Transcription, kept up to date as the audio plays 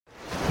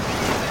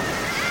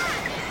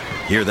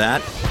Hear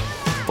that?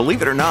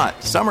 Believe it or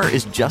not, summer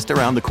is just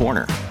around the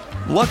corner.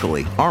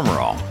 Luckily, Armor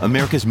All,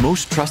 America's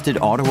most trusted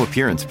auto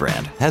appearance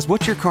brand, has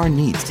what your car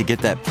needs to get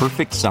that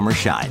perfect summer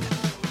shine.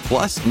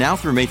 Plus, now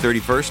through May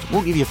 31st,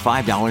 we'll give you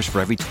 $5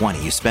 for every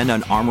 $20 you spend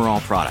on Armor All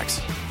products.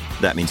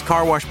 That means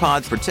car wash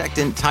pods,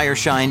 protectant, tire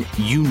shine,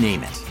 you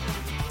name it.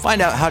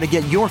 Find out how to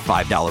get your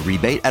 $5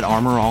 rebate at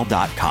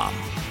armorall.com.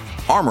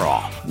 Armor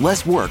All,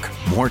 less work,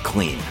 more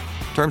clean.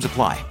 Terms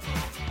apply.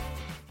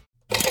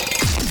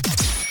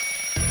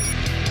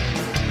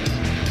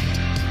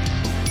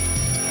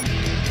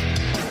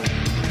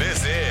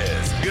 This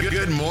is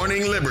Good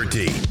Morning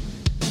Liberty.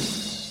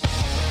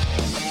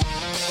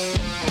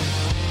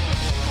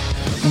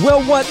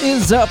 Well, what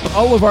is up,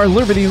 all of our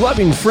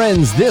liberty-loving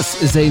friends?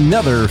 This is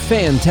another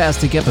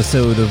fantastic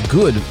episode of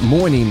Good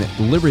Morning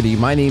Liberty.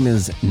 My name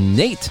is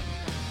Nate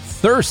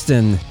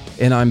Thurston,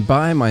 and I'm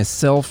by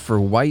myself for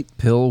White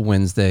Pill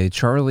Wednesday.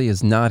 Charlie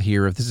is not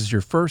here. If this is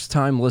your first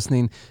time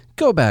listening,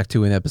 go back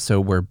to an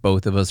episode where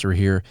both of us are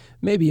here,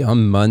 maybe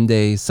on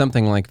Monday,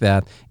 something like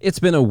that. It's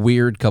been a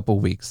weird couple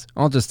weeks.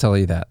 I'll just tell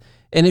you that.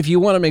 And if you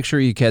want to make sure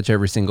you catch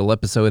every single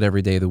episode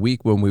every day of the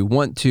week when we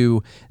want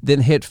to,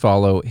 then hit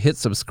follow, hit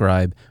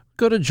subscribe,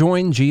 go to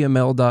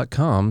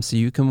joingml.com so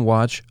you can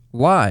watch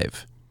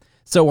live.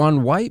 So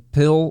on White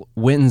Pill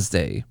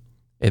Wednesday,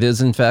 it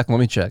is in fact,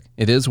 let me check.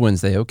 It is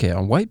Wednesday. Okay,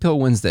 on White Pill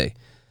Wednesday,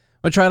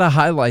 I try to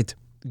highlight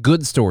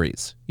good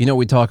stories. You know,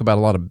 we talk about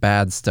a lot of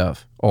bad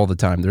stuff all the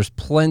time. There's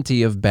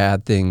plenty of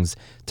bad things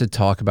to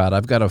talk about.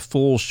 I've got a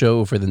full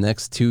show for the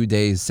next 2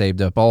 days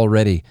saved up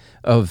already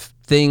of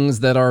things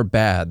that are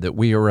bad that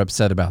we are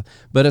upset about.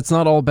 But it's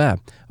not all bad.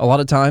 A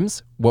lot of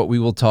times, what we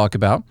will talk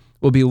about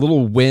will be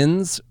little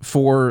wins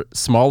for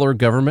smaller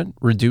government,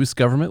 reduced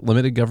government,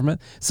 limited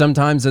government.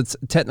 Sometimes it's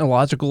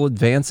technological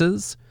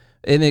advances,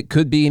 and it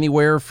could be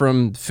anywhere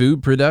from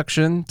food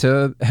production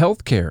to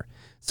healthcare.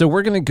 So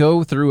we're going to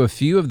go through a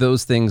few of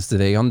those things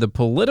today. On the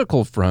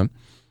political front,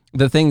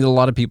 the thing that a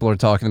lot of people are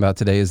talking about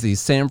today is the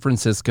San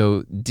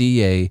Francisco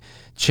DA,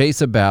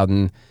 Chesa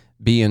Boudin,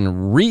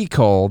 being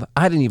recalled.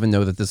 I didn't even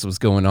know that this was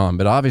going on,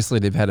 but obviously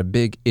they've had a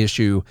big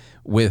issue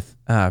with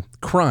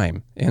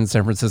crime in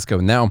San Francisco.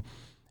 Now,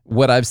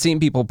 what I've seen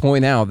people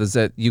point out is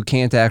that you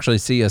can't actually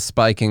see a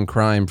spike in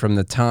crime from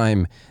the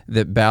time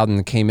that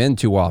Boudin came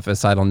into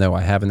office. I don't know.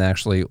 I haven't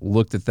actually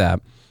looked at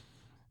that.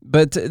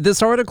 But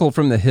this article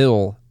from The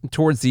Hill,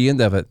 towards the end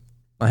of it,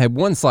 I had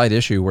one slight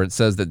issue where it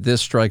says that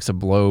this strikes a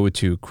blow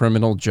to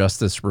criminal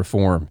justice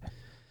reform.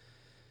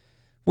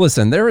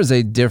 Listen, there is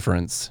a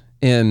difference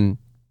in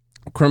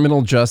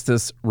criminal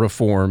justice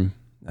reform,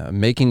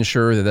 making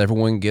sure that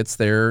everyone gets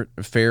their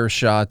fair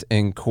shot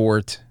in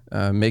court,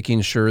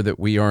 making sure that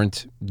we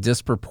aren't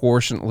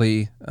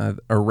disproportionately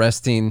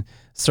arresting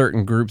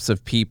certain groups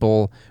of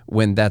people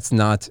when that's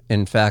not,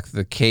 in fact,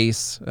 the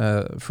case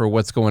for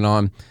what's going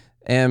on.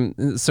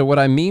 And so what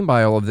I mean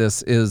by all of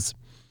this is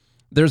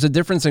there's a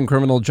difference in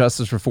criminal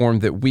justice reform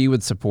that we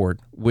would support,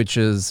 which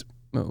is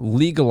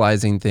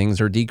legalizing things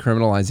or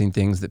decriminalizing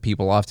things that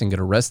people often get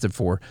arrested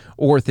for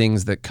or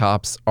things that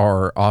cops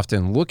are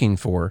often looking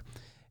for.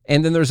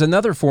 And then there's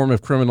another form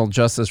of criminal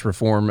justice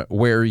reform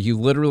where you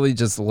literally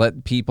just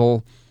let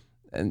people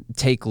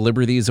take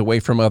liberties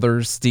away from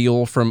others,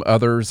 steal from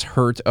others,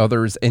 hurt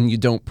others, and you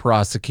don't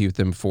prosecute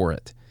them for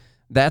it.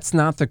 That's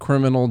not the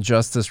criminal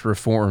justice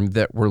reform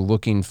that we're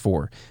looking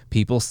for.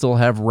 People still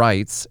have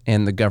rights,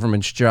 and the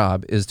government's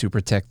job is to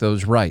protect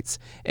those rights.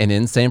 And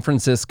in San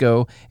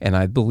Francisco, and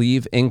I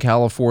believe in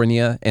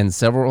California and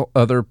several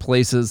other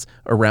places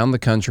around the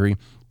country,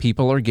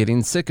 people are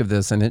getting sick of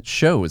this, and it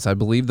shows. I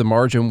believe the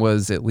margin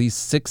was at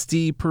least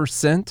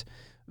 60%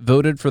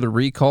 voted for the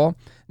recall.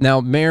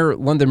 Now, Mayor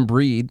London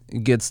Breed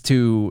gets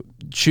to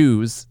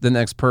choose the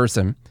next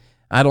person.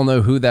 I don't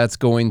know who that's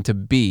going to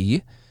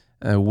be.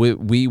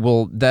 We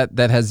will, that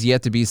has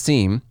yet to be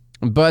seen,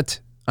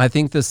 but I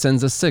think this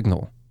sends a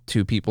signal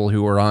to people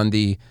who are on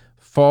the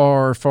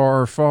far,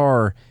 far,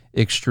 far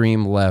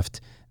extreme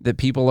left that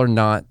people are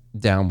not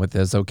down with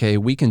this. Okay,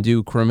 we can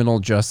do criminal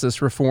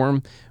justice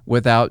reform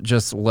without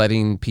just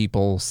letting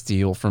people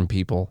steal from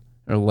people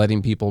or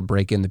letting people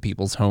break into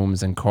people's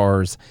homes and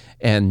cars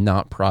and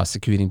not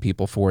prosecuting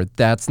people for it.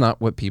 That's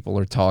not what people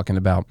are talking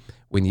about.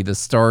 We need to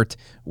start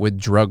with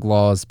drug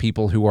laws,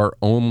 people who are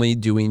only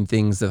doing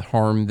things that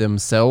harm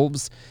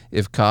themselves.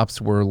 If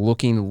cops were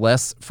looking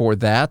less for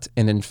that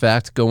and, in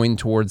fact, going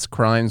towards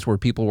crimes where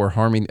people were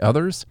harming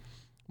others,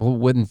 well,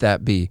 wouldn't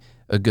that be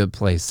a good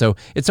place? So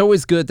it's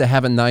always good to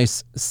have a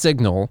nice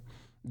signal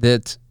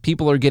that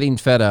people are getting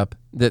fed up,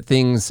 that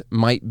things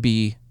might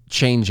be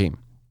changing.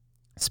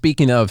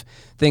 Speaking of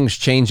things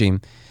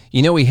changing,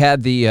 you know, we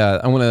had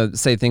I want to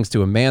say thanks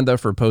to Amanda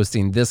for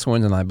posting this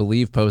one, and I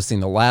believe posting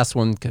the last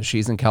one because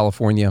she's in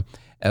California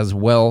as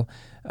well.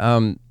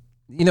 You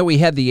know, we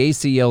had the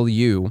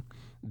ACLU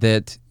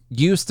that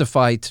used to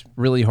fight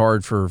really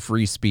hard for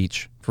free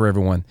speech for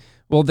everyone.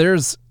 Well,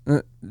 there's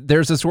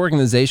this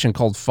organization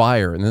called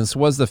FIRE, and this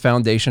was the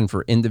Foundation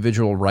for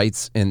Individual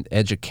Rights in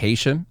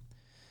Education.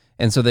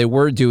 And so they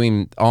were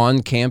doing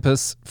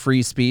on-campus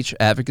free speech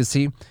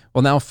advocacy.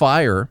 Well, now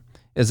FIRE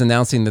is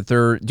announcing that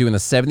they're doing a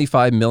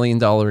 $75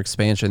 million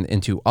expansion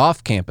into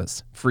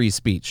off-campus free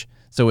speech.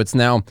 So it's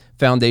now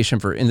Foundation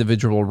for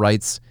Individual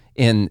Rights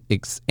and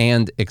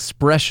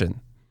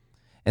Expression.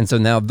 And so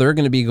now they're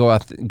going to be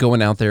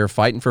going out there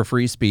fighting for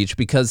free speech,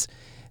 because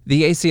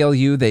the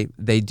ACLU,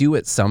 they do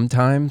it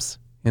sometimes.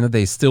 You know,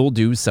 they still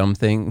do some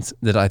things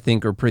that I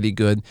think are pretty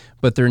good,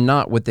 but they're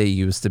not what they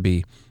used to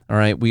be. All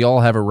right, we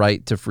all have a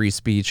right to free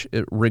speech,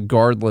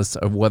 regardless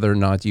of whether or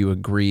not you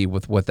agree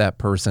with what that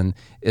person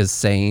is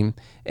saying.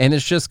 And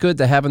it's just good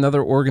to have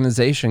another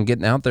organization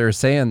getting out there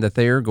saying that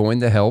they are going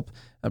to help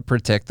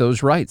protect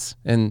those rights,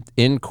 and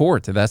in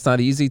court. That's not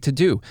easy to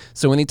do.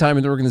 So anytime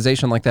an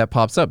organization like that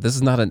pops up, this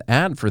is not an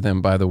ad for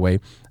them, by the way.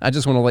 I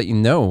just want to let you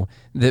know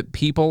that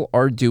people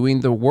are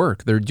doing the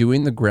work. They're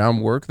doing the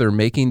groundwork. They're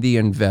making the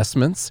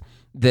investments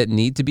that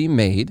need to be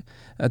made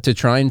to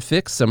try and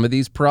fix some of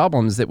these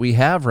problems that we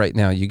have right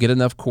now. You get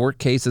enough court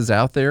cases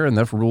out there,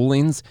 enough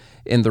rulings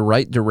in the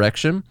right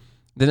direction,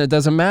 then it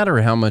doesn't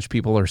matter how much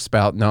people are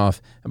spouting off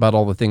about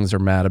all the things they're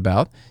mad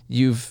about.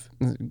 You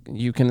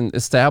can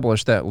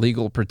establish that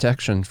legal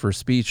protection for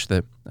speech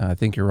that I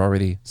think you're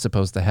already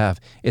supposed to have.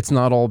 It's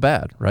not all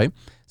bad, right?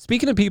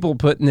 Speaking of people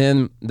putting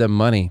in the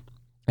money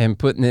and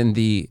putting in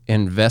the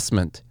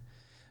investment,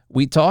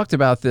 we talked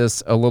about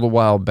this a little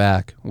while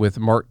back with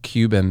Mark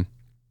Cuban,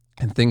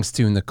 and thanks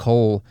to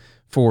Nicole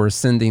for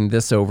sending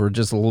this over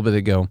just a little bit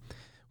ago.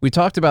 We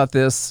talked about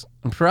this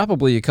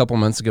probably a couple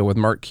months ago with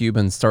Mark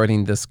Cuban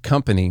starting this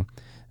company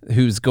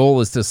whose goal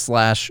is to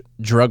slash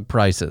drug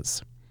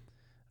prices.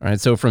 All right,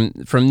 so from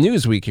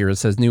Newsweek here, it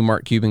says new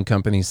Mark Cuban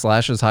company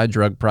slashes high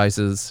drug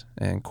prices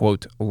and,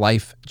 quote,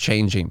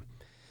 life-changing.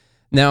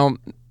 Now,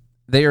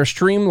 they are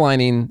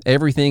streamlining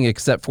everything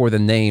except for the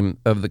name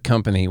of the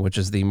company, which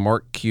is the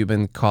Mark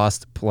Cuban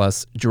Cost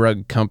Plus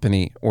Drug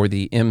Company, or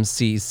the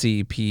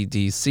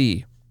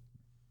MCCPDC.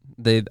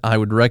 I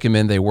would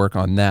recommend they work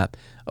on that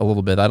a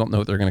little bit. I don't know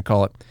what they're going to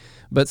call it.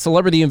 But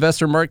celebrity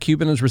investor Mark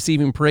Cuban is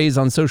receiving praise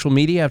on social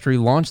media after he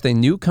launched a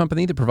new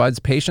company that provides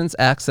patients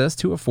access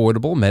to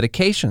affordable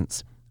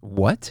medications.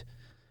 What?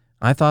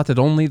 I thought that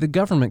only the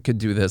government could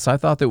do this. I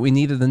thought that we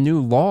needed a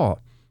new law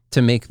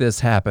to make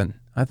this happen.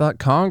 I thought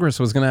Congress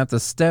was going to have to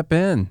step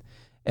in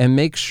and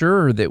make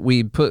sure that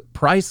we put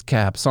price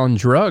caps on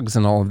drugs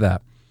and all of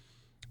that.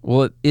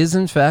 Well, it is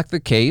in fact the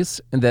case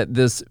that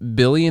this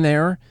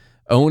billionaire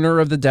owner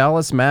of the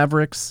Dallas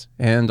Mavericks,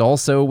 and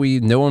also we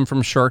know him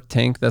from Shark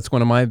Tank. That's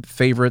one of my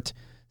favorite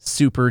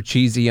super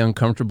cheesy,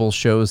 uncomfortable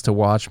shows to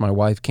watch. My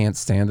wife can't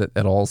stand it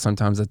at all.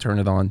 Sometimes I turn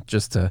it on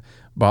just to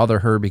bother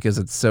her because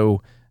it's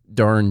so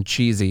darn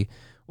cheesy.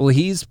 Well,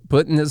 he's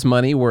putting his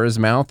money where his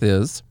mouth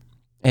is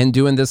and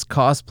doing this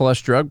cost plus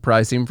drug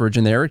pricing for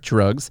generic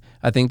drugs.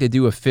 I think they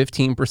do a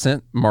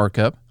 15%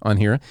 markup on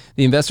here.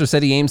 The investor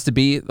said he aims to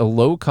be a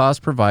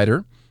low-cost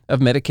provider of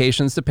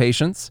medications to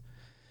patients.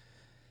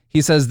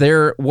 He says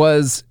there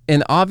was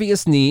an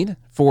obvious need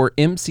for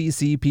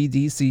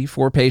MCCPDC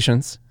for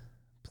patients.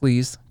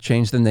 Please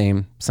change the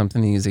name,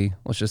 something easy.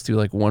 Let's just do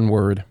like one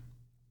word.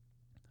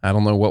 I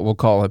don't know what we'll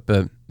call it,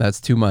 but that's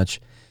too much.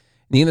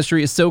 The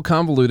industry is so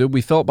convoluted,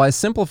 we felt by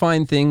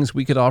simplifying things,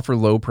 we could offer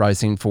low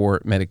pricing for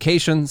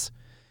medications.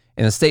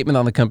 In a statement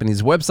on the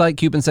company's website,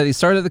 Cuban said he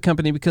started the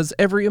company because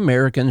every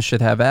American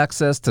should have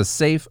access to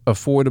safe,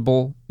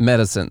 affordable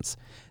medicines.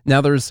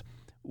 Now, there's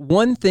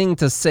one thing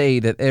to say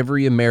that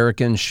every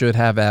American should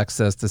have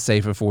access to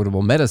safe,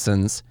 affordable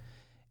medicines,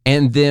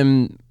 and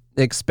then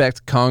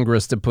expect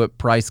Congress to put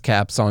price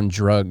caps on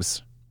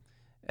drugs,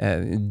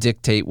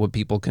 dictate what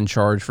people can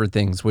charge for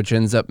things, which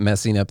ends up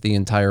messing up the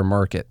entire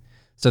market.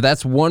 So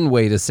that's one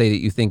way to say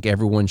that you think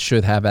everyone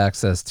should have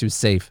access to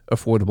safe,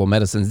 affordable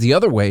medicines. The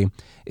other way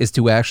is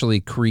to actually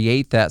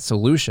create that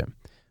solution,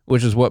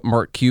 which is what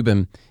Mark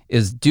Cuban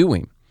is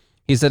doing.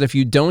 He said if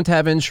you don't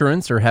have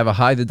insurance or have a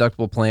high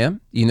deductible plan,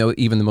 you know,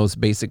 even the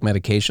most basic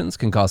medications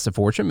can cost a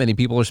fortune. Many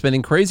people are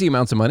spending crazy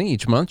amounts of money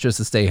each month just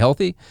to stay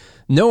healthy.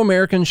 No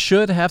American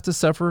should have to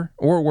suffer,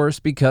 or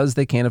worse, because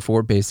they can't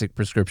afford basic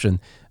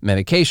prescription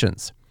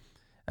medications.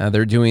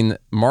 They're doing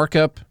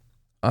markup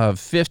of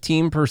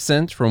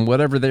 15% from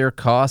whatever their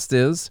cost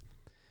is.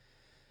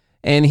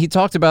 And he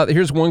talked about,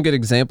 here's one good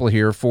example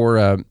here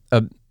for,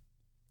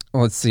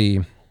 let's see,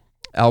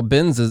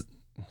 albendazole,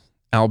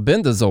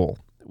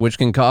 which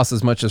can cost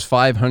as much as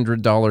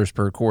 $500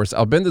 per course.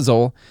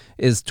 Albendazole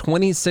is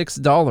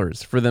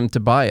 $26 for them to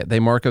buy it.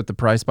 They mark up the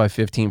price by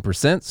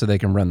 15% so they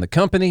can run the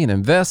company and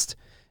invest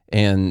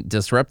in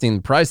disrupting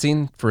the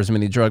pricing for as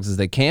many drugs as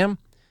they can.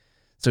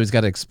 So he's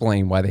got to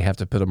explain why they have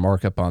to put a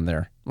markup on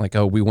there. Like,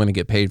 oh, we want to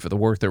get paid for the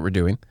work that we're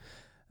doing.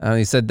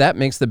 He said that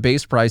makes the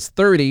base price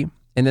 $30,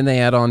 and then they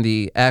add on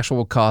the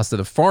actual cost that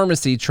a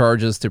pharmacy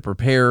charges to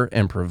prepare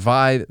and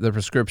provide the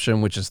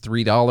prescription, which is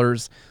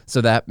 $3.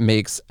 So that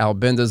makes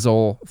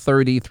albendazole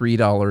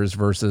 $33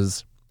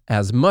 versus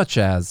as much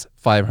as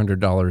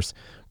 $500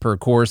 per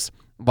course.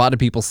 A lot of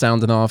people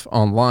sounding off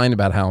online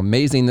about how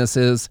amazing this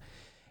is.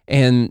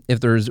 And if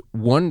there's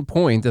one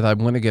point that I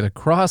want to get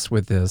across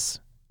with this,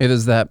 It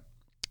is that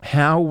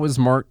how was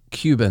Mark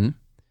Cuban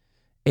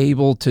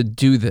able to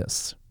do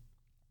this?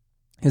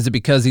 Is it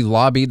because he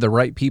lobbied the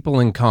right people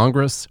in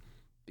Congress?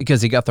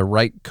 Because he got the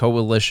right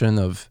coalition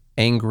of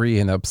angry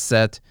and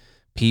upset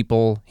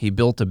people? He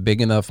built a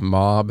big enough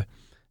mob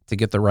to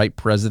get the right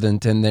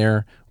president in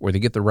there, or to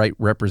get the right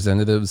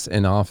representatives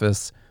in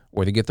office,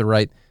 or to get the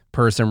right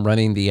person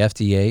running the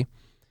FDA?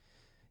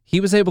 He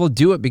was able to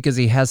do it because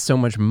he has so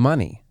much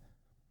money.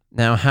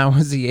 Now, how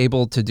was he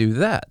able to do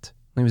that?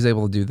 He was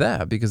able to do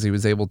that because he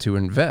was able to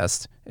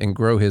invest and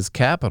grow his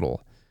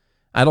capital.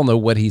 I don't know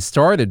what he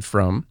started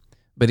from,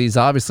 but he's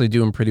obviously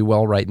doing pretty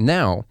well right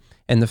now.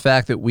 And the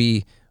fact that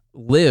we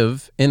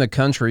live in a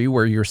country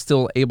where you're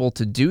still able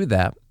to do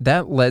that,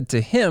 that led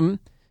to him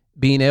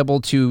being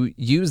able to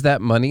use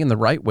that money in the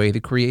right way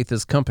to create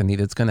this company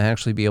that's going to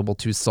actually be able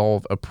to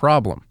solve a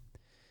problem.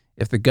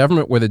 If the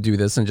government were to do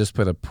this and just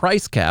put a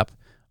price cap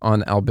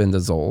on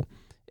albendazole,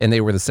 and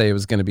they were to say it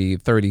was going to be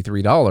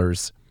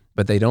 $33,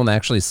 but they don't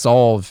actually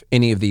solve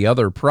any of the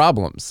other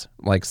problems,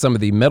 like some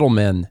of the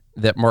middlemen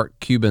that Mark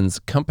Cuban's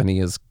company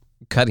is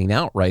cutting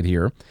out right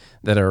here,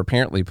 that are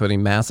apparently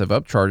putting massive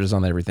upcharges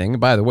on everything. And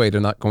by the way,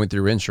 they're not going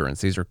through insurance.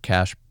 These are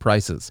cash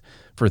prices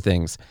for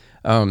things.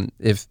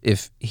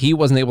 If he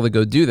wasn't able to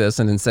go do this,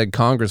 and instead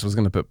Congress was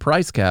going to put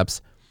price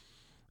caps,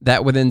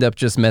 that would end up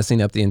just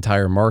messing up the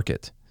entire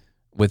market.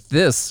 With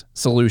this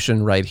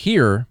solution right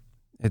here,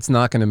 it's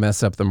not going to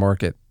mess up the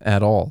market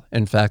at all.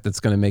 In fact, it's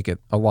going to make it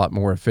a lot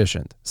more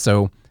efficient.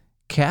 So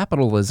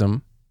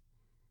capitalism,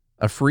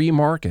 a free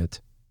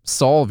market,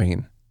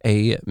 solving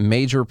a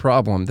major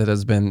problem that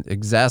has been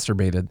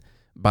exacerbated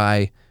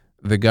by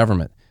the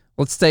government.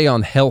 Let's stay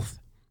on health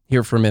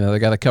here for a minute. I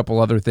got a couple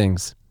other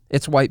things.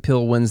 It's White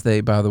Pill Wednesday,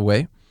 by the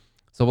way.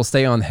 So we'll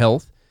stay on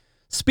health.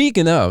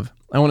 Speaking of,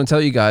 I want to tell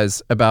you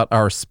guys about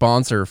our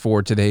sponsor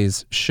for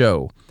today's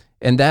show,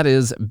 and that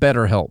is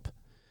BetterHelp.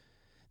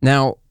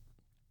 Now,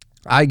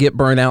 I get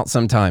burnt out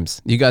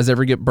sometimes. You guys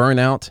ever get burnt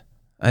out?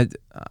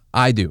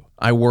 I do.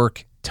 I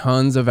work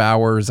tons of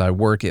hours. I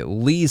work at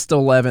least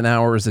 11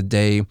 hours a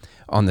day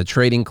on the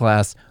trading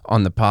class,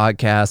 on the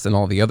podcast, and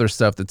all the other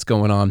stuff that's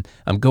going on.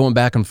 I'm going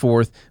back and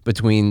forth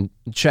between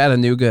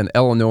Chattanooga and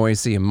Illinois,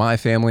 seeing my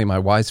family, my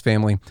wife's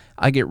family.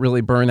 I get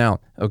really burnt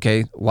out,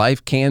 okay?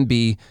 Life can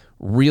be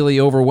really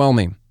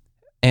overwhelming.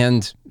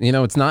 And, you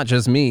know, it's not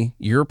just me.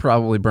 You're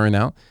probably burnt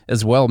out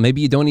as well.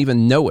 Maybe you don't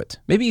even know it.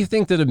 Maybe you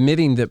think that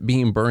admitting that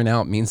being burnt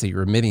out means that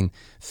you're admitting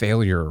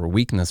failure or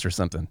weakness or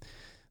something.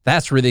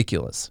 That's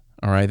ridiculous.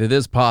 All right. It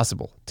is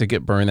possible to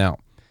get burnt out.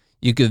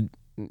 You could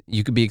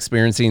be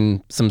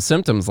experiencing some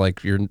symptoms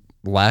like your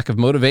lack of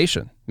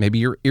motivation. Maybe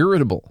you're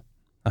irritable.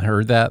 I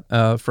heard that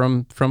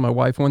from my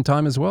wife one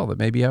time as well, that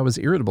maybe I was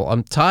irritable.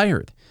 I'm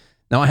tired.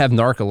 Now I have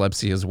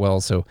narcolepsy as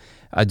well, so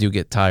I do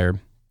get tired.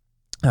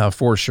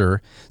 For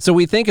sure. So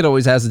we think it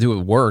always has to do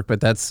with work,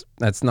 but that's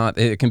not.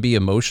 It can be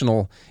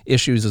emotional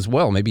issues as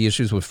well. Maybe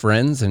issues with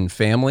friends and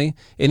family,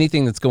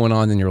 anything that's going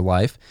on in your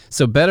life.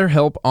 So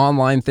BetterHelp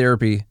Online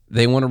Therapy,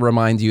 they want to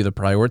remind you to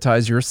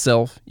prioritize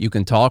yourself. You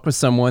can talk with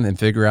someone and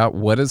figure out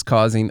what is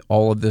causing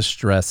all of this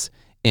stress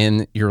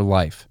in your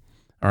life.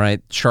 All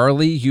right.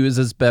 Charlie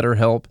uses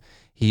BetterHelp.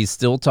 He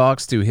still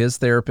talks to his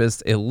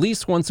therapist at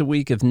least once a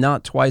week, if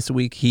not twice a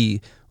week.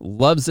 He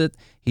loves it.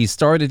 He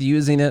started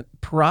using it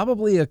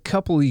probably a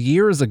couple of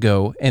years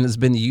ago and has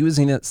been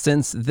using it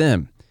since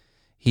then.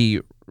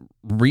 He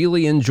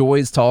really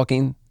enjoys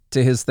talking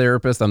to his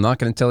therapist. I'm not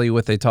going to tell you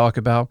what they talk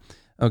about,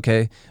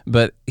 okay?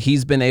 But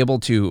he's been able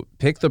to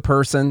pick the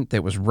person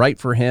that was right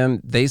for him.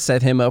 They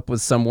set him up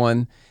with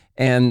someone,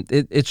 and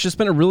it's just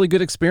been a really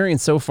good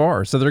experience so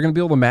far. So they're going to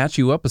be able to match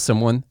you up with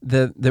someone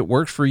that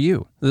works for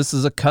you. This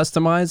is a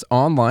customized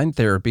online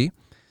therapy.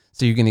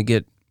 So you're going to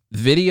get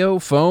video,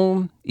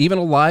 phone, even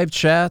a live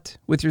chat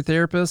with your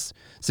therapist.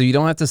 So you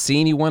don't have to see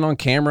anyone on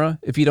camera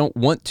if you don't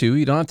want to.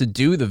 You don't have to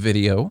do the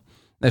video.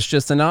 That's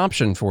just an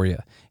option for you.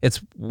 It's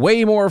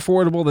way more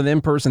affordable than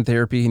in-person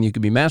therapy, and you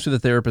can be matched with a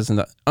therapist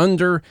in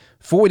under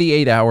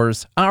 48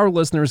 hours. Our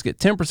listeners get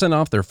 10%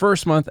 off their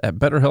first month at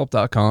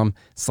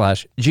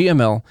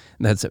betterhelp.com/GML.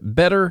 That's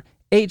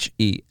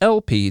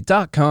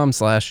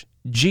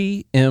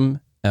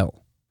betterhelp.com/GML.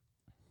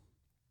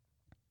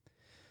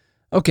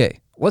 Okay,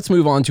 let's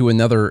move on to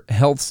another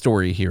health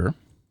story here.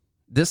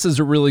 This is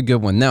a really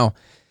good one. Now,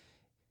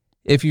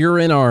 if you're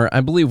in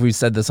I believe we've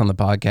said this on the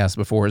podcast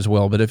before as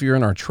well, but if you're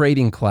in our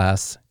trading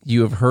class,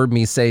 you have heard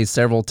me say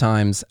several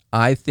times,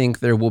 I think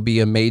there will be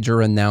a major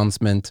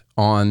announcement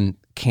on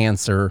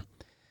cancer,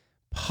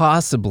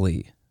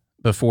 possibly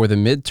before the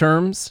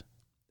midterms,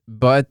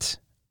 but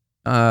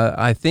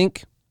I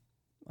think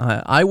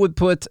I would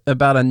put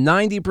about a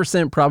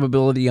 90%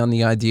 probability on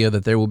the idea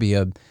that there will be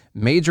a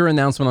major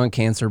announcement on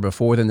cancer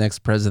before the next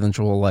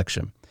presidential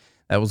election.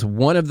 That was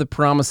one of the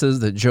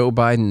promises that Joe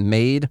Biden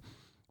made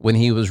when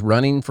he was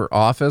running for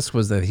office,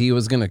 was that he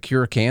was going to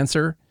cure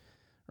cancer,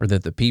 or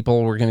that the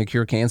people were going to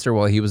cure cancer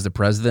while he was the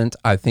president.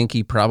 I think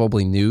he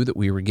probably knew that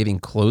we were getting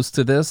close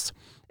to this.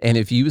 And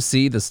if you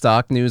see the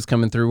stock news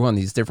coming through on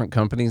these different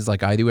companies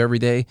like I do every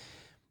day,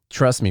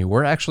 trust me,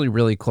 we're actually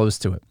really close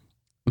to it.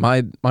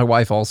 My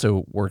wife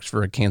also works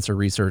for a cancer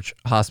research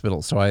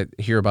hospital, so I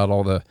hear about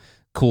all the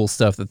cool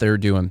stuff that they're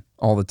doing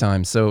all the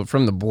time. So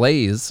from the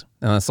Blaze,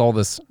 and I saw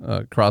this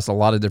across a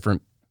lot of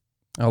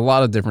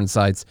different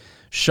sites.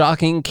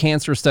 Shocking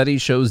cancer study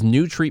shows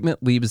new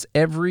treatment leaves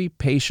every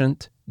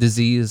patient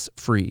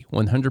disease-free,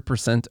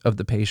 100% of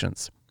the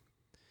patients.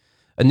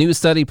 A new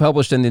study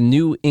published in the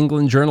New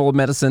England Journal of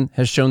Medicine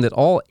has shown that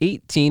all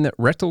 18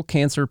 rectal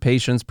cancer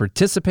patients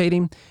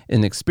participating in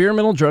an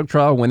experimental drug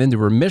trial went into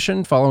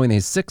remission following a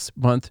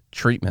 6-month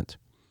treatment.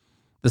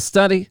 The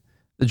study,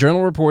 the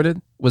journal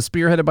reported, was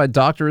spearheaded by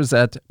doctors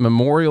at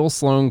Memorial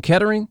Sloan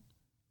Kettering,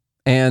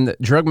 and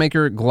drug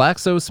maker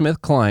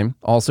GlaxoSmithKline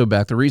also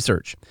backed the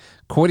research.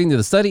 According to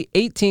the study,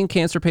 18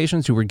 cancer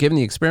patients who were given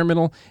the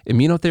experimental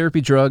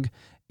immunotherapy drug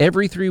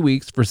every 3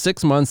 weeks for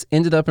 6 months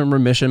ended up in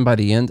remission by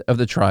the end of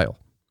the trial.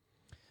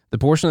 The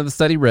portion of the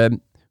study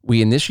read,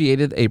 "We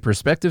initiated a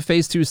prospective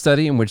phase 2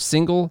 study in which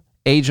single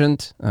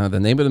agent, the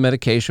name of the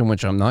medication,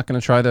 which I'm not going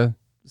to try to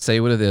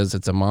say what it is,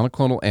 it's a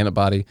monoclonal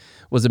antibody,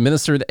 was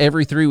administered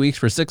every 3 weeks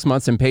for 6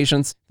 months in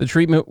patients. The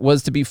treatment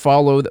was to be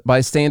followed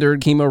by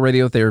standard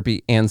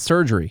chemoradiotherapy and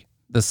surgery.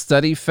 The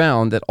study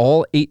found that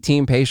all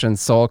 18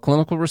 patients saw a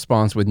clinical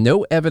response with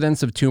no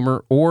evidence of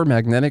tumor or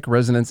magnetic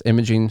resonance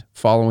imaging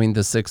following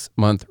the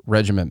 6-month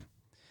regimen.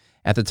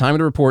 At the time of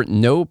the report,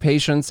 no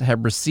patients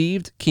have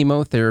received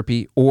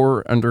chemotherapy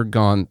or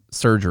undergone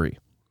surgery."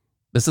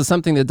 This is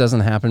something that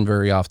doesn't happen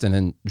very often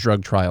in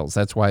drug trials.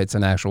 That's why it's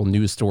an actual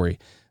news story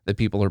that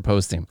people are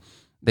posting.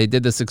 They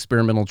did this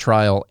experimental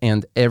trial,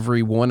 and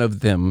every one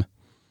of them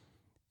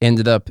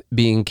ended up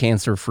being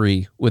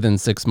cancer-free within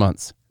 6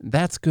 months.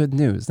 That's good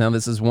news. Now,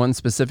 this is one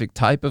specific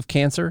type of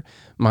cancer.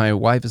 My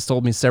wife has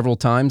told me several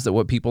times that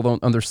what people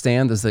don't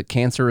understand is that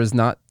cancer is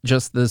not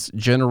just this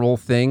general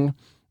thing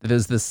that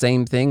is the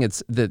same thing.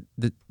 It's that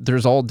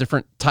there's all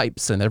different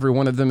types, and every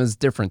one of them is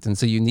different, and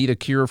so you need a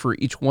cure for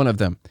each one of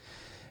them.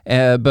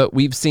 But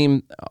we've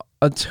seen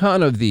a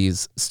ton of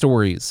these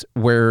stories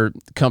where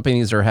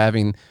companies are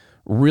having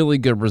really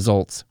good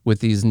results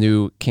with these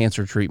new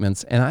cancer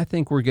treatments, and I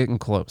think we're getting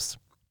close.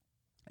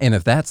 And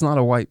if that's not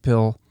a white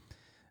pill,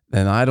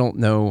 then I don't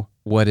know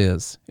what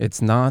is.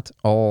 It's not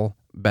all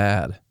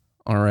bad,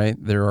 all right?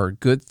 There are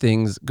good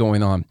things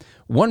going on.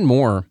 One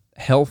more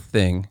health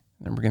thing,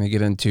 and we're going to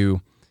get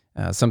into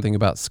something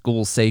about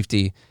school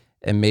safety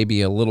and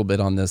maybe a little bit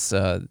on this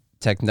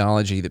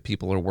technology that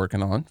people are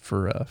working on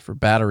for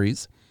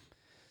batteries.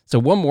 So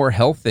one more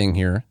health thing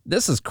here.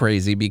 This is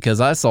crazy because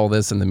I saw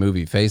this in the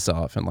movie Face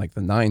Off in like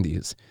the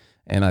 90s,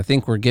 and I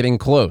think we're getting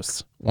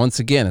close. Once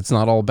again, it's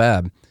not all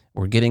bad.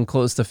 We're getting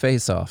close to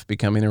Face Off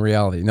becoming a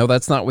reality. No,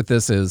 that's not what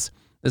this is.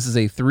 This is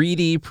a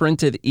 3D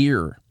printed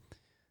ear.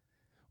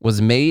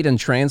 Was made and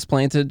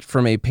transplanted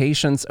from a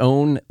patient's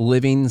own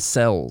living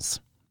cells.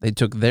 They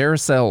took their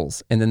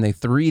cells and then they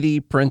 3D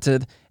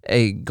printed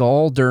a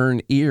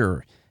Galdern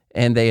ear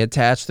and they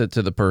attached it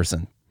to the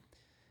person.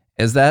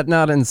 Is that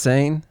not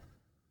insane?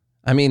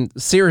 I mean,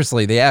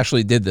 seriously, they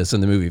actually did this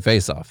in the movie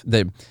Face Off.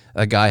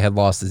 A guy had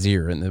lost his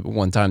ear, and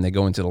one time they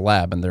go into the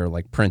lab and they're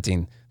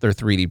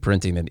 3D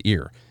printing an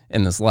ear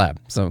in this lab.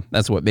 So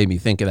that's what made me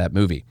think of that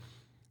movie.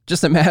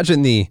 Just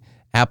imagine the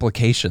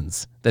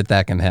applications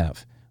that can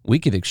have. We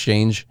could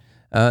exchange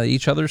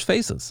each other's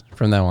faces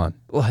from now on.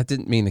 Well, I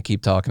didn't mean to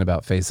keep talking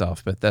about Face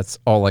Off, but that's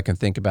all I can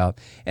think about.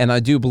 And I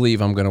do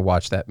believe I'm going to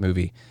watch that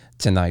movie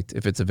tonight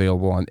if it's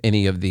available on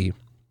any of the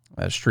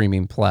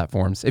streaming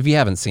platforms. If you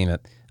haven't seen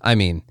it, I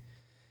mean,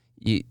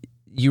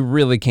 you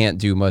really can't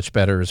do much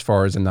better as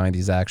far as a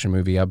 90s action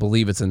movie. I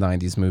believe it's a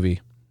 90s movie.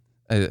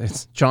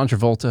 It's John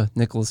Travolta,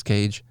 Nicolas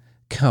Cage.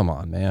 Come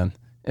on, man.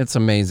 It's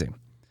amazing.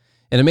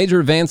 In a major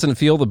advance in the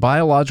field of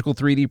biological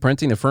 3D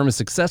printing, a firm has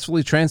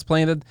successfully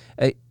transplanted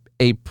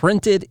a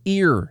printed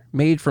ear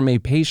made from a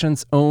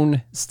patient's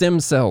own stem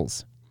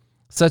cells.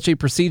 Such a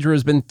procedure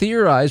has been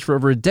theorized for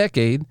over a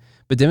decade,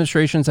 but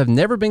demonstrations have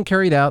never been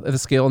carried out at a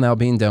scale now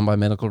being done by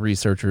medical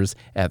researchers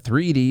at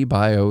 3D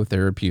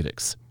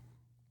Biotherapeutics.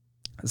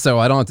 So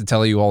I don't have to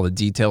tell you all the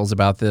details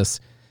about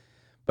this,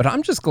 but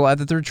I'm just glad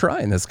that they're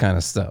trying this kind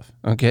of stuff,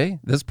 okay?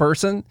 This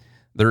person,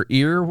 their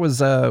ear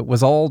was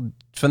all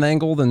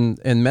finagled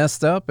and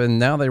messed up, and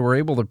now they were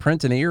able to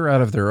print an ear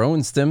out of their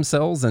own stem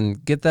cells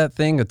and get that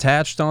thing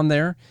attached on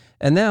there,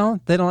 and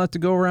now they don't have to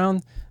go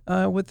around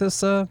with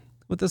this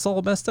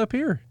all messed up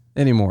ear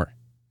anymore.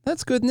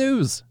 That's good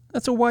news.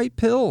 That's a white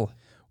pill.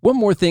 One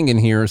more thing in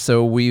here.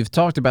 So we've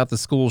talked about the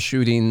school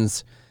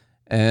shootings,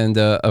 and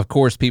of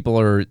course people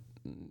are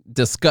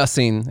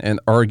discussing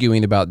and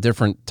arguing about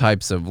different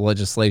types of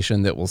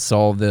legislation that will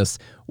solve this.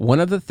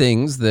 One of the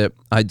things that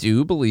I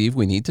do believe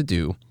we need to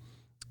do,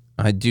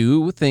 I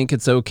do think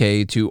it's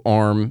okay to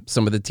arm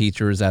some of the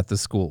teachers at the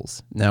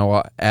schools.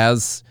 Now,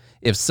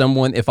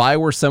 if I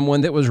were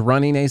someone that was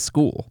running a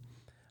school,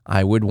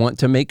 I would want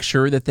to make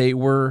sure that they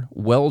were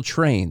well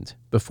trained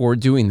before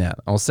doing that.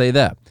 I'll say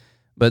that.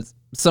 But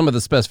some of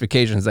the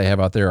specifications they have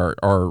out there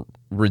are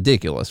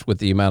ridiculous with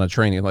the amount of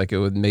training. Like, it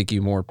would make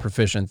you more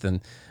proficient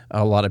than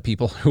a lot of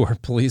people who are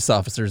police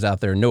officers out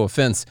there. No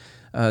offense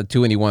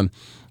to anyone.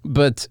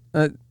 But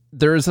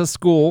there is a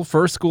school,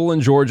 first school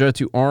in Georgia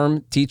to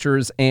arm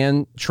teachers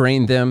and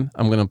train them.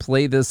 I'm going to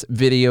play this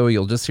video.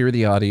 You'll just hear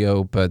the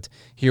audio, but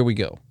here we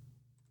go.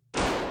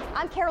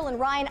 I'm Carolyn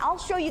Ryan. I'll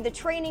show you the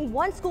training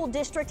one school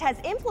district has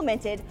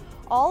implemented,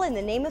 all in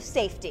the name of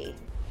safety.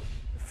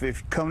 If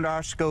you come to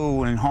our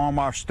school and harm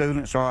our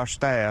students or our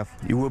staff,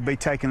 you will be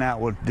taken out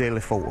with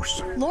deadly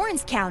force.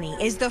 Lawrence County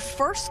is the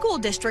first school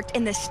district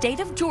in the state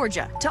of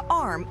Georgia to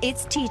arm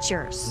its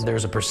teachers.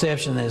 There's a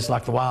perception that it's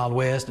like the Wild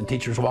West and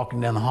teachers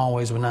walking down the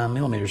hallways with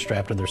 9mm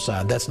strapped to their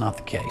side. That's not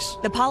the case.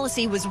 The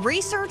policy was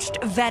researched,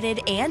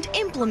 vetted, and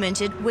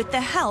implemented with the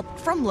help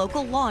from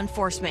local law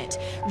enforcement.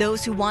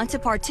 Those who want to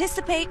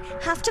participate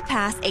have to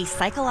pass a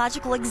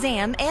psychological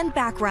exam and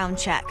background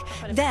check.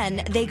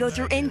 Then they go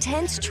through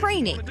intense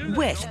training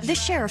with the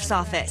sheriff's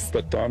office.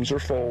 The thumbs are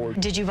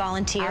forward. Did you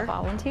volunteer? I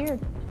volunteered.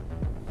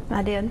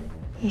 I did.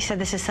 You said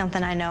this is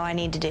something I know I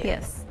need to do.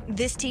 Yes.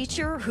 This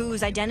teacher,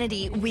 whose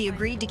identity we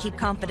agreed to keep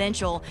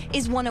confidential,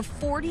 is one of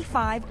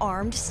 45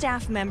 armed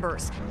staff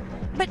members.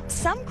 But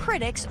some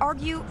critics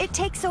argue it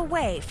takes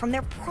away from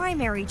their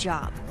primary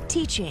job,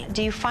 teaching.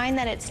 Do you find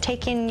that it's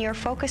taken your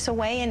focus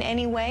away in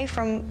any way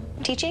from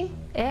teaching?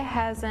 It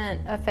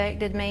hasn't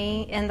affected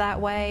me in that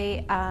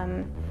way.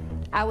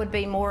 I would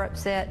be more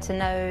upset to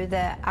know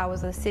that I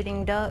was a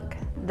sitting duck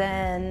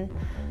than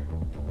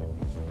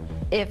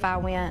if I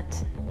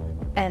went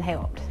and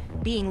helped.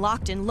 Being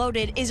locked and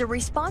loaded is a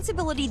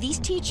responsibility these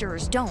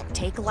teachers don't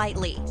take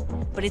lightly,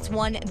 but it's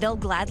one they'll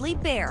gladly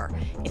bear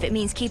if it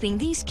means keeping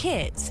these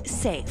kids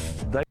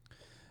safe.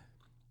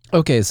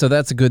 Okay, so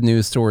that's a good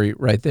news story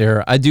right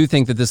there. I do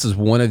think that this is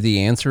one of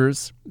the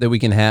answers that we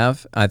can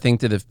have. I think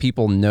that if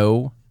people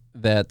know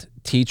that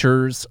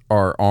teachers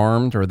are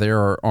armed, or there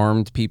are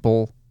armed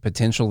people,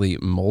 potentially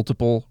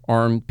multiple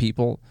armed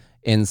people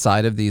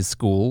inside of these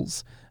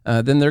schools,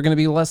 then they're going to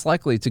be less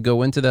likely to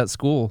go into that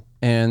school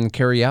and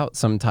carry out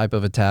some type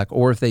of attack.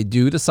 Or if they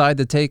do decide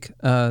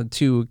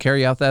to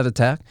carry out that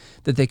attack,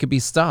 that they could be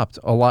stopped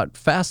a lot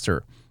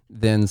faster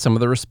than some of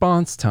the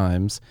response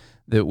times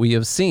that we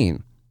have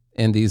seen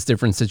in these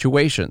different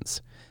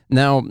situations.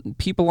 Now,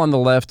 people on the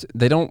left,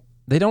 they don't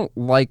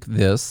like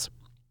this,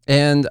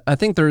 and I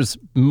think there's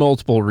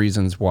multiple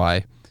reasons why.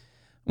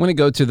 I'm going to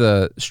go to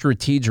the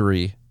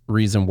strategery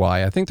reason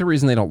why. I think the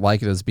reason they don't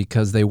like it is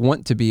because they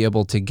want to be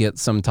able to get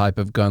some type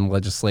of gun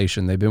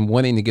legislation. They've been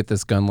wanting to get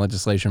this gun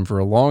legislation for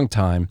a long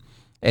time,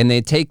 and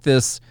they take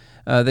this,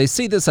 they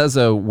see this as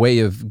a way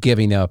of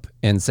giving up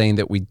and saying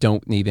that we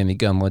don't need any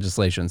gun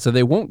legislation. So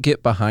they won't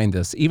get behind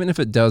this, even if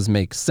it does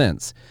make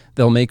sense.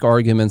 They'll make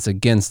arguments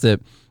against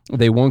it.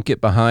 They won't get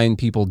behind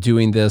people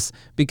doing this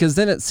because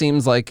then it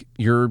seems like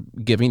you're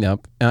giving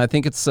up. And I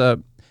think it's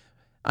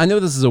I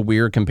know this is a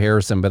weird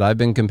comparison, but I've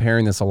been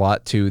comparing this a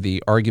lot to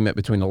the argument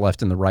between the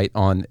left and the right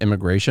on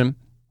immigration.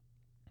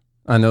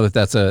 I know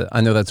that's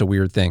a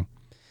weird thing.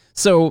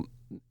 So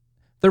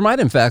there might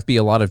in fact be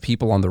a lot of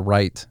people on the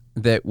right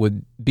that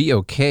would be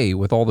okay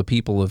with all the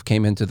people who have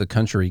came into the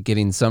country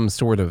getting some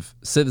sort of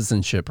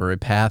citizenship or a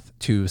path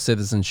to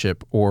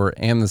citizenship or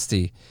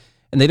amnesty.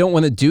 And they don't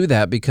want to do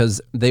that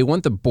because they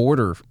want the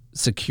border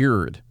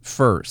secured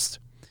first.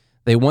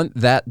 They want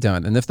that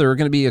done. And if there are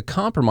going to be a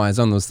compromise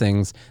on those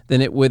things,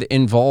 then it would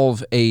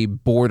involve a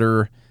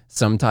border,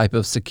 some type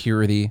of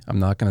security. I'm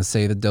not going to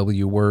say the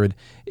W word.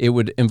 It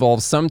would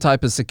involve some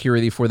type of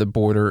security for the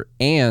border,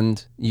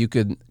 and you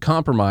could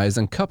compromise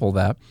and couple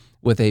that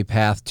with a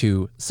path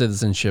to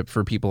citizenship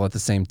for people at the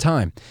same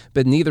time.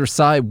 But neither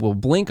side will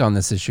blink on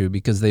this issue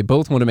because they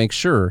both want to make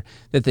sure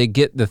that they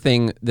get the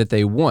thing that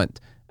they want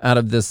out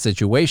of this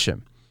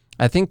situation.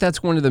 I think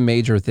that's one of the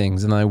major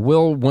things, and I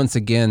will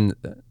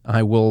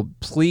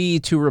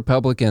plead to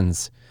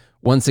Republicans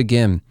once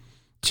again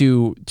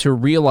to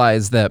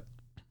realize that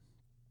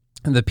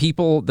the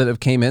people that have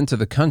came into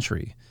the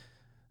country,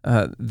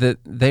 that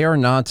they are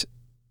not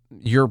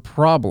your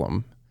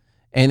problem,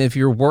 and if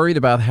you're worried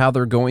about how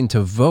they're going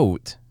to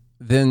vote,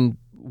 then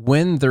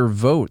when their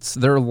votes,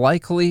 they're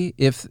likely,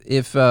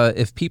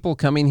 if people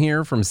coming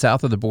here from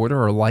south of the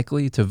border are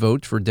likely to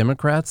vote for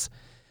Democrats,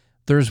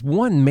 there's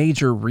one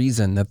major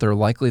reason that they're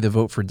likely to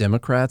vote for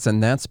Democrats,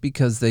 and that's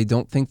because they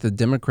don't think the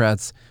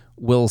Democrats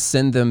will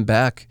send them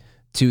back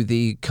to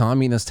the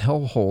communist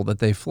hellhole that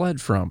they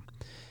fled from.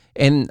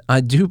 And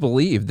I do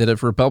believe that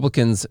if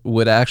Republicans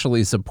would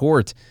actually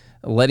support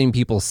letting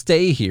people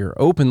stay here,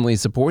 openly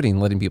supporting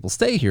letting people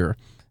stay here,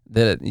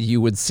 that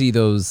you would see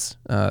those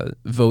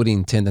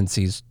voting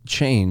tendencies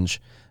change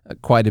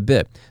quite a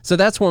bit. So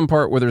that's one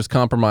part where there's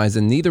compromise,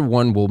 and neither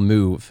one will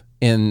move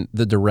in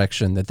the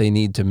direction that they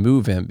need to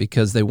move in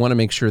because they want to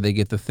make sure they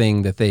get the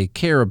thing that they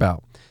care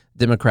about.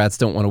 Democrats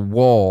don't want a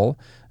wall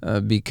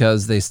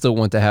because they still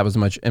want to have as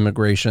much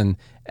immigration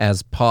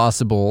as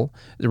possible.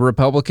 The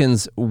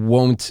Republicans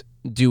won't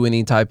do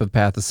any type of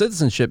path to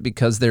citizenship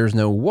because there's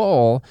no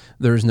wall,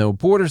 there's no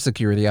border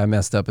security. I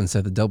messed up and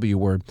said the W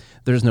word.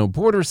 There's no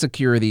border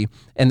security,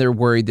 and they're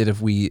worried that if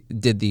we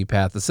did the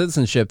path to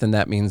citizenship, then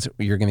that means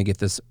you're going to get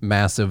this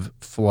massive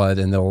flood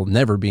and there'll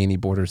never be any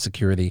border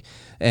security.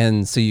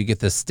 And so you get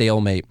this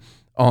stalemate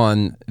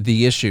on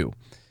the issue.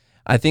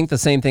 I think the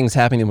same thing's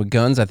happening with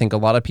guns. I think a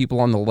lot of people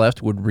on the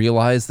left would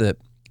realize that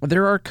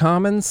there are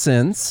common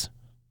sense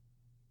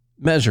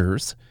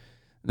measures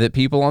that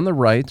people on the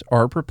right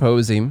are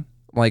proposing,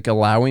 like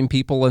allowing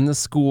people in the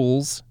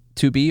schools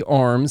to be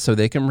armed so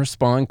they can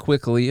respond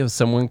quickly if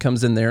someone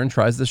comes in there and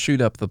tries to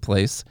shoot up the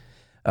place.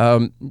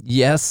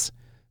 Yes,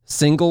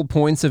 single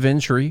points of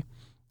entry.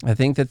 I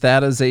think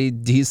that is a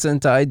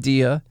decent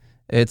idea.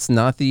 It's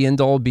not the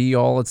end-all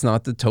be-all. It's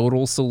not the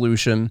total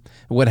solution.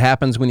 What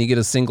happens when you get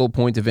a single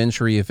point of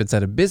entry, if it's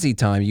at a busy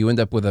time, you end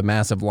up with a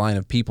massive line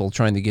of people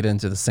trying to get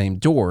into the same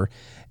door,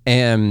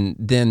 and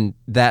then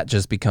that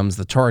just becomes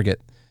the target.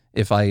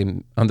 If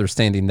I'm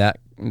understanding that,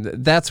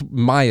 that's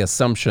my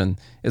assumption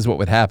is what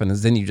would happen,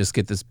 is then you just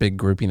get this big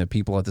grouping of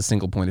people at the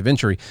single point of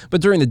entry.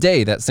 But during the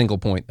day, that single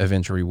point of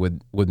entry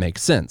would make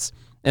sense.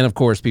 And of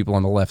course, people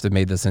on the left have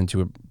made this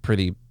into a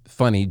pretty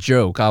funny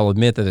joke. I'll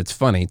admit that it's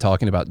funny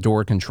talking about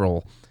door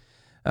control.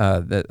 I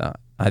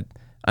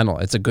don't know.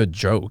 It's a good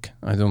joke.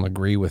 I don't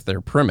agree with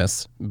their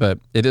premise, but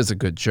it is a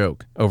good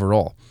joke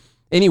overall.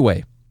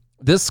 Anyway,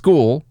 this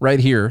school right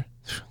here,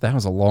 that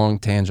was a long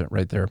tangent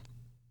right there.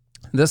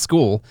 This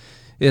school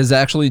is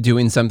actually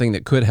doing something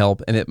that could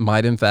help, and it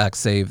might in fact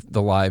save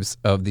the lives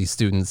of the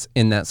students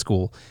in that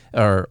school,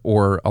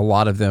 or a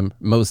lot of them,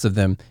 most of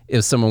them,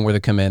 if someone were to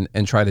come in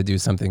and try to do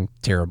something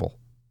terrible.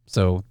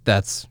 So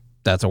that's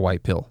a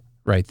white pill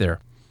right there.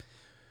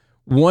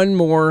 One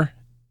more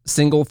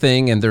single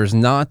thing, and there's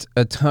not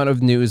a ton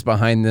of news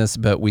behind this,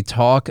 but we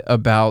talk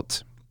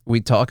about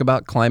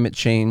climate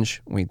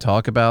change. We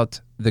talk about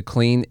the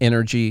clean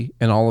energy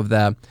and all of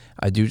that.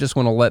 I do just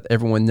want to let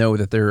everyone know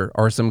that there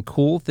are some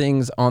cool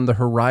things on the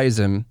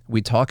horizon.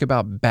 We talk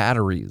about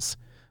batteries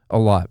a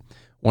lot.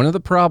 One of the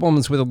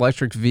problems with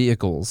electric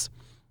vehicles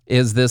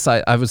is this.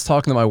 I was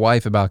talking to my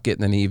wife about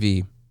getting an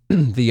EV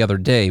the other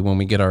day when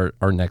we get our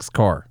next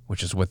car,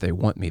 which is what they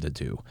want me to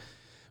do.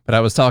 But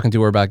I was talking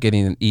to her about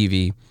getting an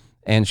EV,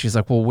 and she's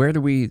like, well, where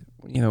do we,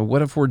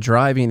 what if we're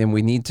driving and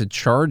we need to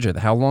charge it?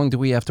 How long do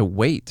we have to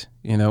wait?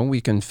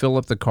 We can fill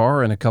up the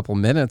car in a couple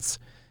minutes.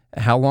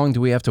 How long do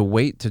we have to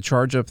wait to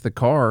charge up the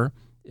car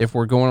if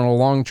we're going on a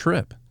long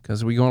trip?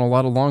 Because we go on a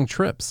lot of long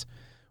trips.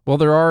 Well,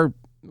 there are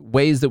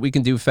ways that we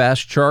can do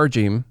fast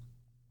charging,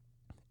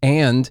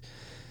 and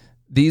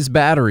these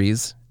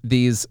batteries,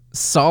 these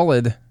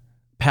solid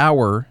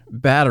power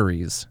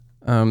batteries,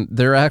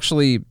 they're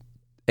actually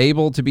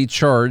able to be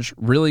charged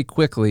really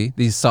quickly.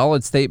 These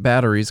solid state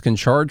batteries can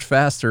charge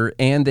faster,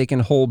 and they can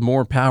hold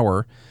more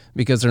power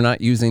because they're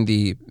not using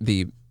the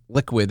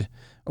liquid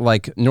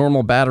like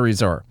normal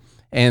batteries are.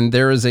 And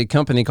there is a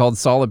company called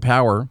Solid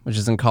Power, which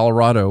is in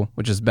Colorado,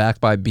 which is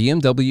backed by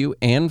BMW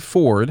and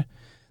Ford,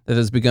 that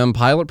has begun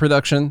pilot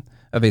production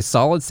of a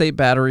solid-state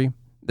battery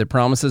that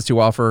promises to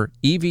offer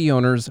EV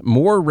owners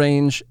more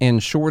range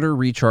and shorter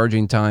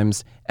recharging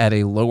times at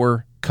a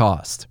lower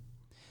cost.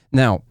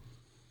 Now,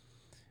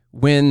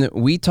 when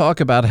we talk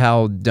about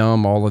how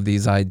dumb all of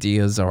these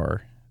ideas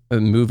are,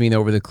 moving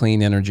over to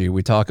clean energy,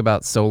 we talk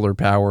about solar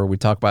power, we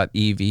talk about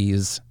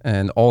EVs,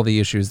 and all the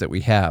issues that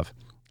we have.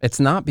 It's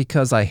not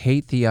because I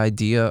hate the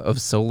idea of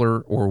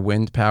solar or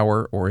wind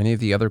power or any of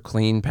the other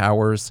clean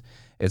powers.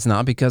 It's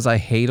not because I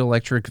hate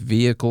electric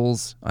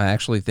vehicles. I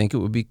actually think it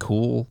would be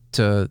cool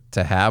to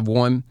have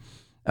one.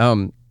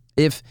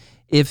 If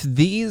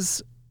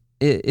these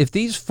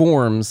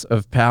forms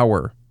of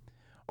power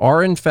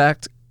are in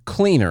fact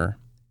cleaner,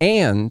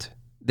 and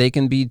they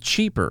can be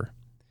cheaper,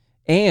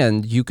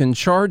 and you can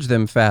charge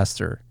them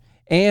faster,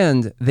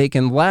 and they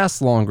can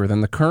last longer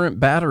than the current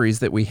batteries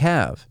that we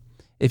have,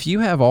 if you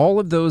have all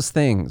of those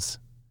things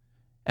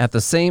at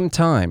the same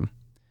time,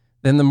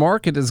 then the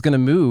market is going to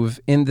move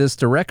in this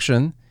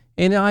direction,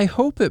 and I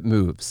hope it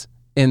moves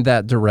in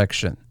that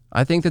direction.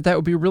 I think that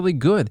would be really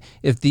good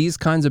if these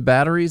kinds of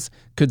batteries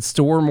could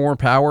store more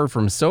power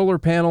from solar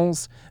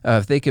panels,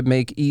 if they could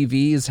make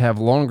EVs have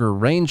longer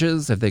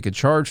ranges, if they could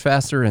charge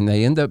faster and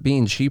they end up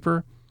being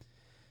cheaper.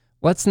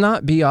 Let's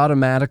not be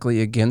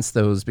automatically against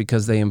those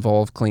because they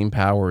involve clean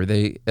power.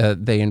 They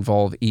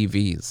involve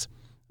EVs.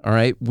 All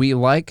right. We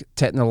like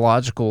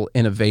technological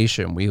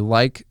innovation. We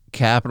like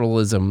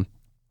capitalism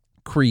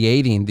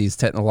creating these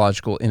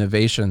technological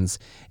innovations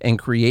and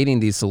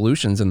creating these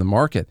solutions in the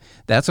market.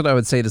 That's what I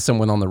would say to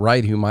someone on the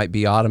right who might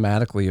be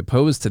automatically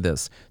opposed to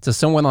this. To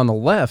someone on the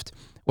left,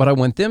 what I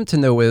want them to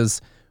know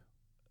is,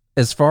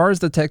 as far as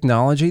the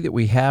technology that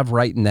we have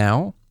right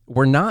now,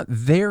 we're not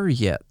there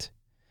yet.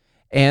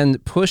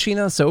 And pushing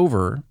us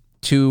over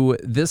to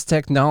this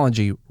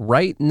technology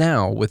right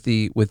now with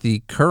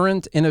the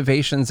current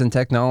innovations and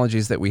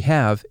technologies that we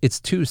have, it's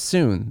too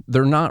soon.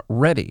 They're not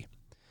ready.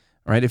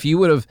 All right? If you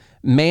would have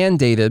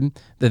mandated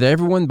that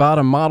everyone bought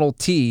a Model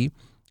T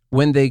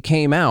when they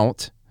came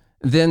out,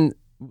 then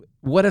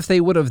what if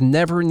they would have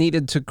never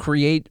needed to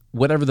create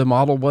whatever the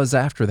model was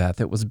after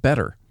that was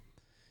better?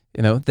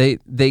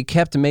 They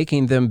kept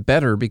making them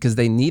better because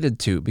they needed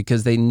to,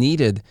 because they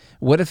needed,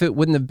 what if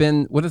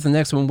the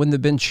next one wouldn't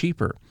have been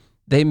cheaper?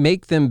 they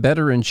make them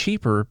better and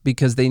cheaper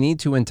because they need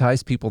to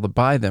entice people to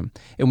buy them.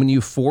 And when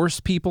you force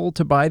people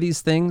to buy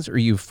these things, or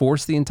you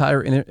force the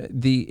entire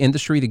the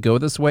industry to go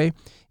this way,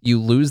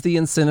 you lose the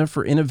incentive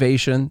for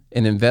innovation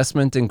and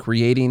investment in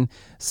creating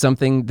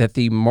something that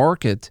the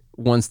market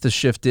wants to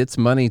shift its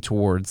money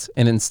towards.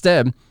 And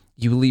instead,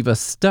 you leave us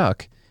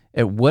stuck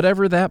at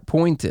whatever that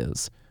point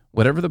is.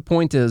 Whatever the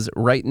point is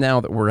right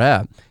now that we're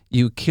at,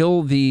 you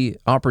kill the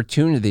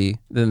opportunity,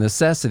 the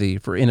necessity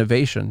for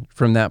innovation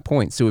from that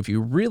point. So if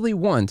you really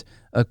want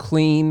a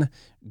clean,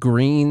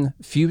 green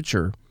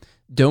future,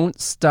 don't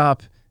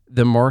stop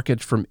the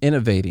market from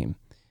innovating.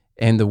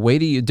 And the way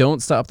that you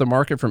don't stop the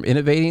market from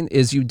innovating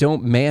is you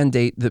don't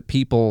mandate that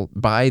people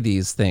buy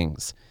these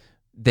things.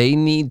 They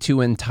need to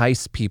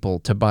entice people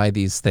to buy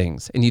these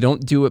things. And you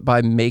don't do it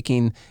by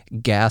making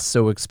gas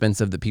so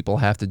expensive that people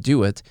have to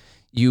do it.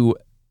 You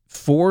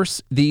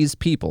force these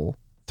people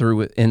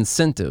through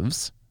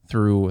incentives,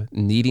 through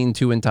needing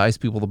to entice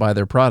people to buy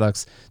their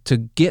products, to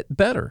get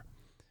better.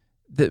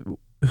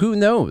 Who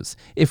knows?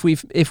 If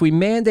we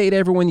mandate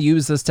everyone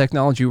use this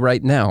technology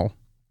right now,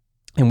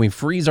 and we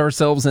freeze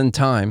ourselves in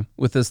time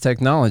with this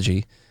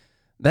technology,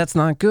 that's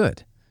not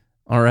good.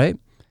 All right?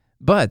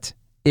 But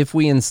if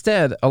we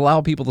instead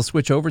allow people to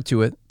switch over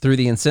to it through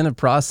the incentive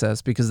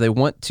process because they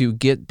want to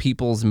get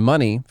people's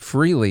money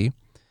freely,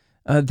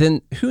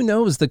 then who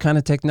knows the kind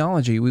of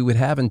technology we would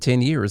have in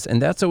 10 years. And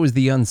that's always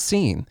the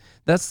unseen.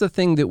 That's the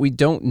thing that we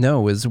don't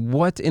know, is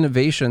what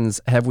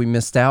innovations have we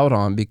missed out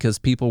on because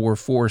people were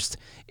forced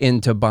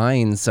into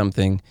buying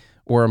something,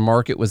 or a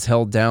market was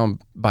held down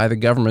by the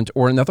government,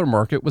 or another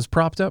market was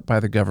propped up by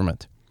the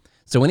government.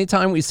 So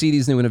anytime we see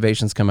these new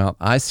innovations come out,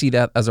 I see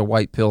that as a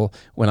white pill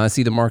when I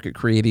see the market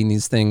creating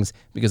these things,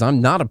 because I'm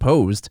not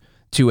opposed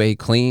to a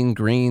clean,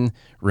 green,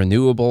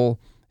 renewable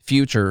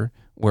future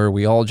where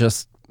we all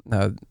just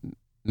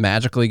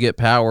magically get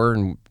power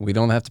and we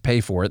don't have to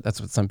pay for it.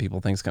 That's what some people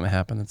think is going to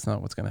happen. It's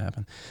not what's going to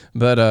happen.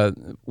 But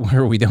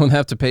where we don't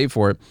have to pay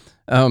for it,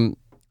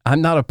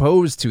 I'm not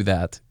opposed to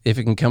that if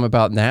it can come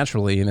about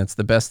naturally and it's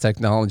the best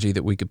technology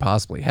that we could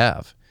possibly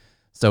have.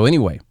 So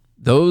anyway,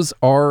 those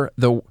are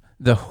the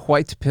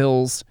white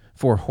pills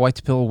for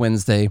White Pill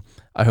Wednesday.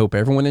 I hope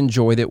everyone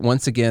enjoyed it.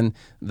 Once again,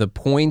 the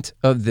point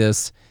of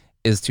this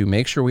is to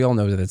make sure we all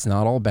know that it's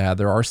not all bad.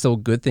 There are still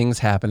good things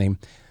happening.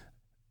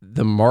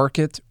 The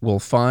market will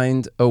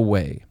find a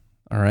way.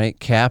 All right.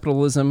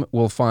 Capitalism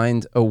will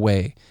find a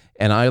way.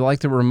 And I like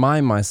to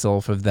remind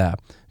myself of that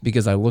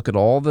because I look at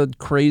all the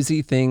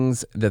crazy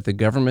things that the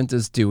government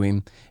is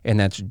doing, and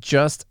that's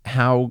just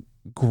how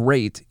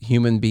great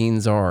human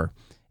beings are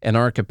and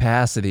our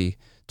capacity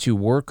to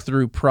work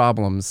through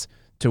problems,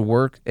 to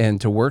work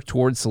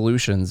towards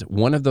solutions.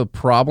 One of the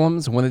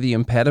problems, one of the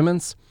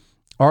impediments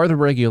are the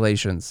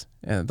regulations,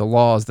 the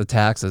laws, the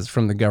taxes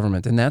from the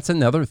government. And that's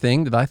another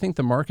thing that I think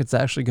the market's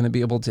actually going to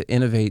be able to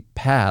innovate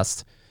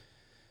past,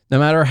 no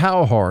matter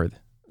how hard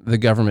the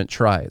government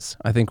tries.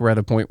 I think we're at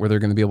a point where they're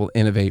going to be able to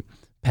innovate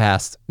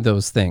past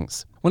those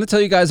things. I want to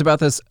tell you guys about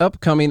this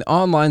upcoming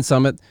online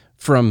summit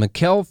from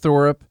Mikkel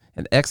Thorup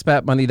at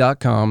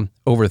expatmoney.com.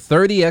 Over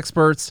 30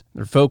 experts.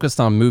 They're focused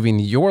on moving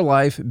your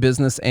life,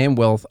 business, and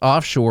wealth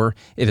offshore.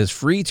 It is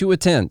free to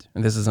attend.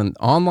 And this is an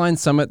online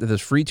summit that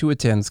is free to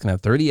attend. It's going to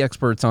have 30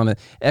 experts on it.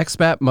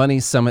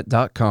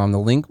 expatmoneysummit.com. The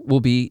link will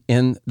be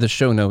in the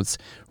show notes.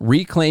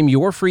 Reclaim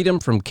your freedom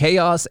from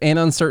chaos and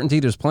uncertainty.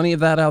 There's plenty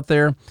of that out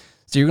there.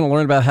 So you're going to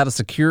learn about how to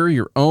secure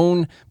your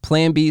own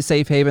Plan B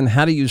safe haven,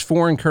 how to use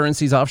foreign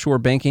currencies, offshore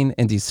banking,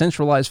 and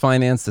decentralized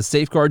finance to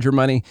safeguard your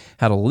money,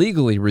 how to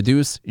legally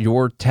reduce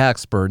your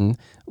tax burden,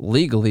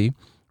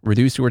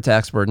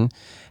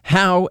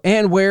 how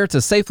and where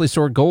to safely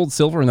store gold,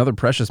 silver, and other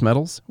precious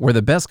metals, where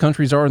the best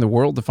countries are in the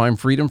world to find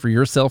freedom for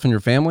yourself and your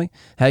family,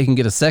 how you can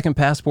get a second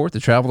passport to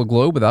travel the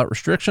globe without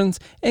restrictions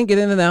and get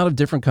in and out of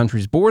different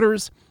countries'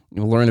 borders.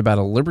 You'll learn about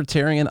a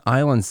libertarian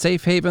island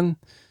safe haven,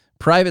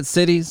 private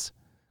cities,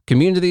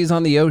 communities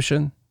on the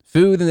ocean,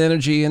 food and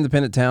energy,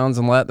 independent towns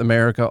in Latin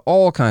America,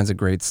 all kinds of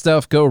great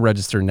stuff. Go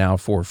register now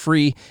for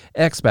free.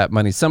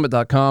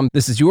 expatmoneysummit.com.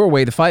 This is your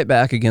way to fight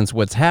back against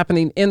what's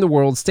happening in the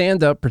world.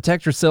 Stand up,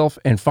 protect yourself,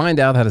 and find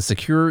out how to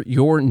secure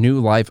your new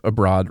life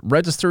abroad.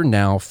 Register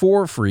now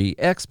for free.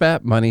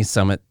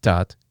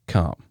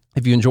 expatmoneysummit.com.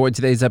 If you enjoyed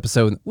today's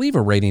episode, leave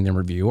a rating and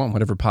review on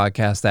whatever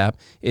podcast app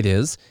it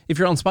is. If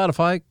you're on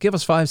Spotify, give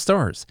us 5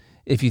 stars.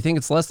 If you think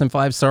it's less than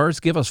 5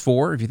 stars, give us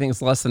 4. If you think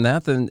it's less than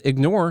that, then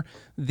ignore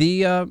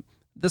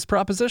this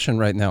proposition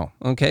right now,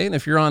 okay? And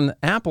if you're on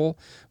Apple,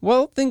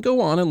 well, then go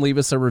on and leave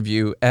us a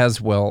review as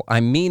well.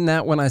 I mean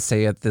that when I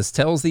say it. This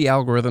tells the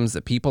algorithms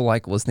that people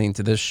like listening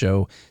to this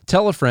show.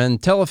 Tell a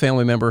friend, tell a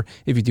family member.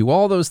 If you do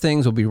all those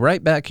things, we'll be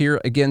right back here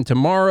again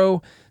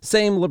tomorrow.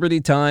 Same Liberty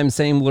time,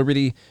 same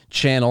Liberty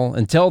channel.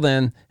 Until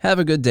then, have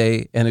a good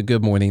day and a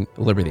good morning,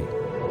 Liberty.